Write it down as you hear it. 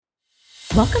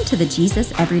Welcome to the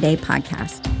Jesus Everyday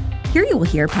podcast. Here you will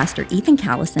hear Pastor Ethan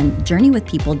Callison journey with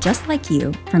people just like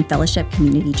you from Fellowship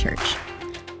Community Church.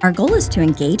 Our goal is to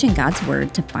engage in God's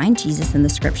Word to find Jesus in the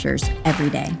Scriptures every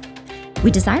day.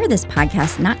 We desire this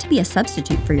podcast not to be a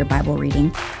substitute for your Bible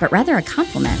reading, but rather a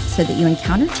complement so that you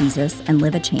encounter Jesus and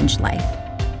live a changed life.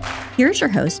 Here's your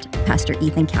host, Pastor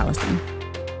Ethan Callison.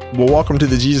 Well, welcome to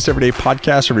the Jesus Everyday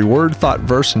podcast. Every word, thought,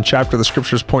 verse, and chapter of the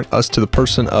scriptures point us to the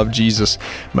person of Jesus.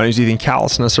 My name is Ethan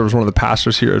Callison. I serve as one of the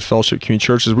pastors here at Fellowship Community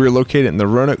Church. We are located in the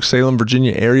Roanoke, Salem,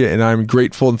 Virginia area, and I'm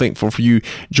grateful and thankful for you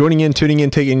joining in, tuning in,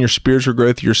 taking your spiritual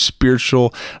growth, your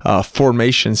spiritual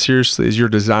formation seriously as you're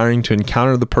desiring to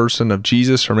encounter the person of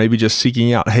Jesus, or maybe just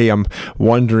seeking out, hey, I'm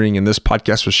wondering, and this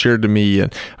podcast was shared to me,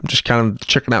 and I'm just kind of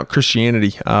checking out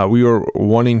Christianity. We are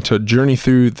wanting to journey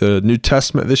through the New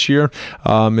Testament this year,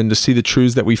 and to see the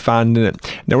truths that we find in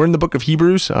it. Now, we're in the book of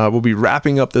Hebrews. We'll be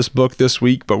wrapping up this book this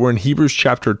week, but we're in Hebrews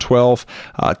chapter 12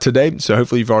 today. So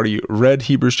hopefully you've already read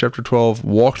Hebrews chapter 12,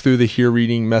 walked through the hear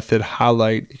reading method,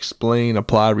 highlight, explain,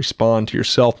 apply, respond to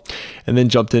yourself, and then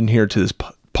jumped in here to this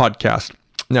podcast.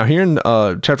 Now, here in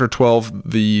chapter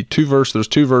 12, there's two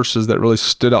verses that really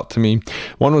stood out to me.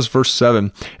 One was verse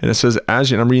 7, and it says,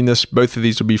 and I'm reading this, both of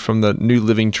these will be from the New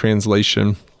Living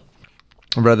Translation,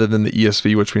 rather than the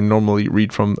ESV, which we normally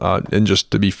read from. And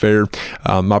just to be fair,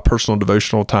 my personal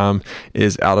devotional time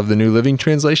is out of the New Living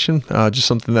Translation. Just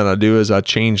something that I do is I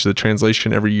change the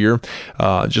translation every year,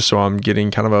 just so I'm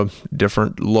getting kind of a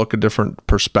different look, a different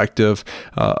perspective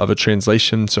of a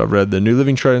translation. So I've read the New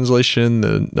Living Translation,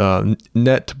 the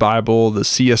Net Bible, the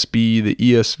CSB, the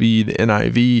ESV, the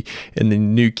NIV, and the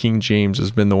New King James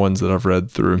has been the ones that I've read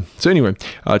through. So anyway,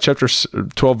 chapter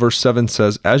 12, verse 7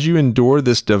 says, "As you endure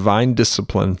this divine discipline,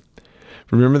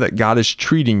 remember that God is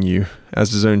treating you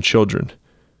as his own children.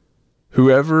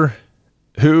 Whoever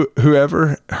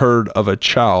heard of a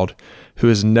child who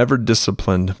is never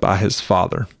disciplined by his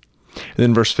father?" And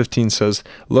then verse 15 says,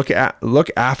 look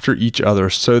after each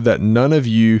other so that none of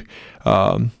you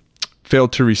fail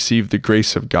to receive the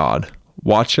grace of God.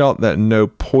 Watch out that no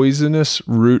poisonous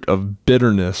root of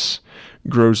bitterness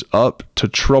grows up to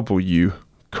trouble you,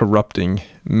 corrupting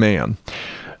man.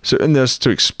 So in this,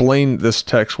 to explain this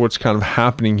text, what's kind of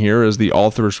happening here is the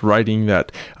author is writing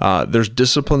that there's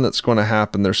discipline that's going to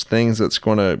happen. There's things that's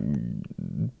going to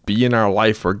be in our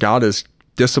life where God is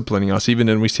disciplining us.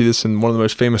 And we see this in one of the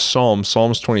most famous Psalms,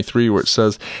 Psalms 23, where it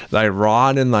says, "Thy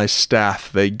rod and thy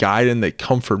staff, they guide and they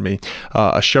comfort me."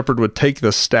 A shepherd would take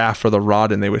the staff or the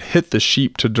rod and they would hit the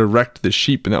sheep to direct the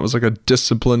sheep. And that was like a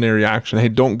disciplinary action. Hey,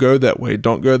 don't go that way.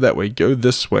 Don't go that way. Go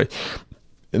this way.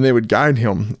 And they would guide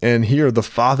him. And here the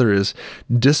Father is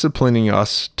disciplining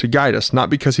us to guide us, not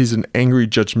because he's an angry,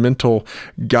 judgmental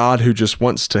God who just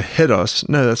wants to hit us.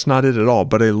 No, that's not it at all.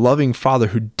 But a loving Father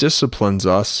who disciplines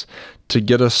us to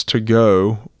get us to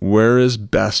go where is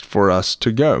best for us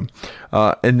to go.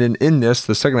 And then in this,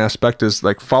 the second aspect is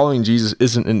like following Jesus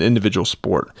isn't an individual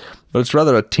sport, but it's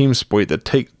rather a team sport that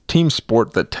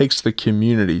takes the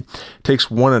community,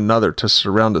 takes one another to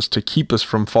surround us, to keep us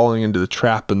from falling into the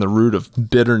trap and the root of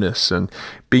bitterness and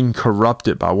being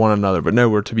corrupted by one another. But no,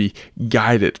 we're to be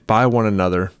guided by one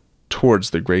another towards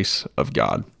the grace of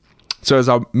God. So as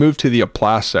I move to the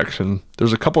apply section,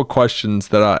 there's a couple of questions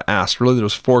that I asked. Really,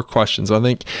 there's 4 questions. I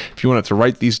think if you wanted to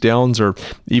write these down or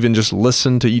even just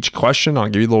listen to each question, I'll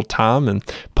give you a little time and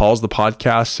pause the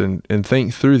podcast and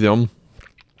think through them.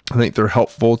 I think they're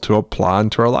helpful to apply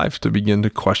into our life to begin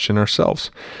to question ourselves.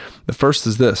 The first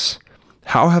is this: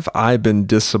 how have I been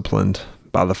disciplined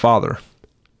by the Father?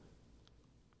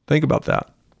 Think about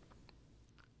that.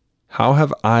 How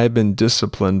have I been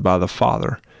disciplined by the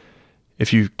Father?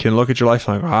 If you can look at your life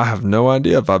like, I have no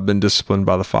idea if I've been disciplined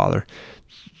by the Father,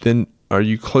 then are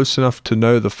you close enough to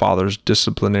know the Father's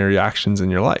disciplinary actions in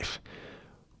your life?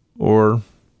 Or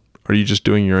are you just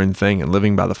doing your own thing and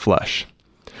living by the flesh?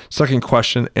 Second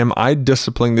question, am I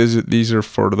disciplining, these are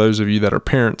for those of you that are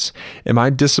parents, am I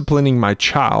disciplining my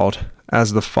child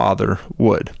as the Father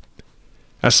would?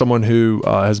 As someone who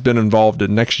has been involved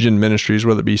in next-gen ministries,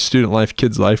 whether it be student life,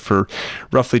 kids life, for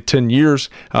roughly 10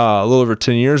 years, a little over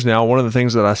 10 years now, one of the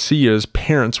things that I see is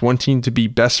parents wanting to be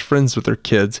best friends with their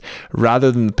kids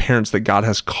rather than the parents that God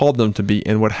has called them to be.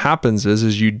 And what happens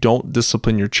is you don't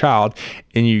discipline your child,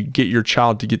 and you get your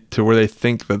child to get to where they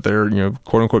think that they're,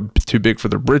 quote unquote, too big for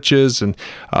their britches, and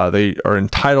they are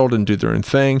entitled and do their own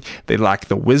thing. They lack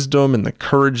the wisdom and the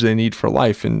courage they need for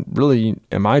life. And really,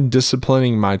 am I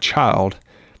disciplining my child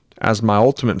as my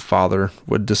ultimate Father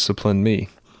would discipline me?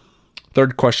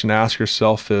 Third question to ask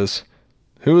yourself is,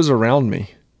 who is around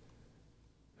me?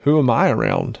 Who am I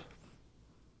around?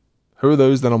 Who are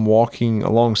those that I'm walking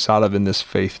alongside of in this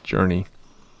faith journey?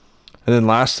 And then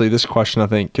lastly, this question I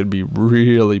think could be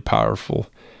really powerful.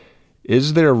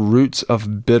 Is there roots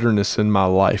of bitterness in my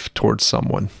life towards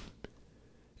someone?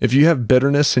 If you have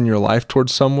bitterness in your life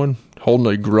towards someone, holding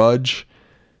a grudge,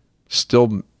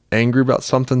 still angry about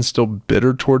something, still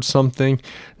bitter towards something,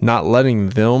 not letting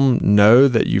them know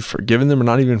that you've forgiven them or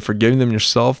not even forgiving them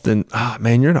yourself, then,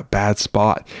 man, you're in a bad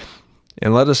spot.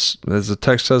 And let us, as the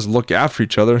text says, look after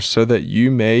each other so that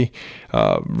you may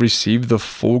receive the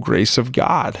full grace of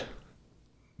God.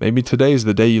 Maybe today is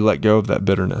the day you let go of that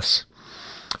bitterness.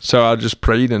 So I just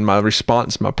prayed, and my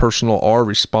response, my personal R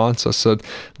response, I said,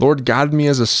 Lord, guide me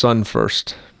as a son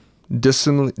first.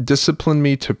 Discipline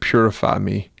me to purify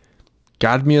me.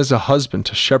 Guide me as a husband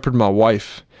to shepherd my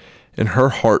wife and her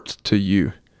heart to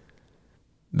you.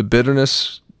 The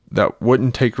bitterness that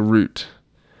wouldn't take root.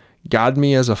 Guide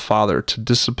me as a father to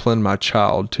discipline my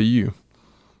child to you.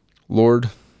 Lord,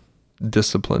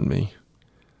 discipline me.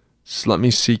 Just let me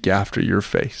seek after your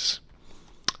face.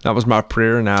 That was my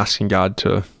prayer and asking God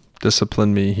to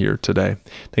discipline me here today.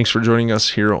 Thanks for joining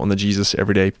us here on the Jesus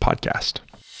Everyday Podcast.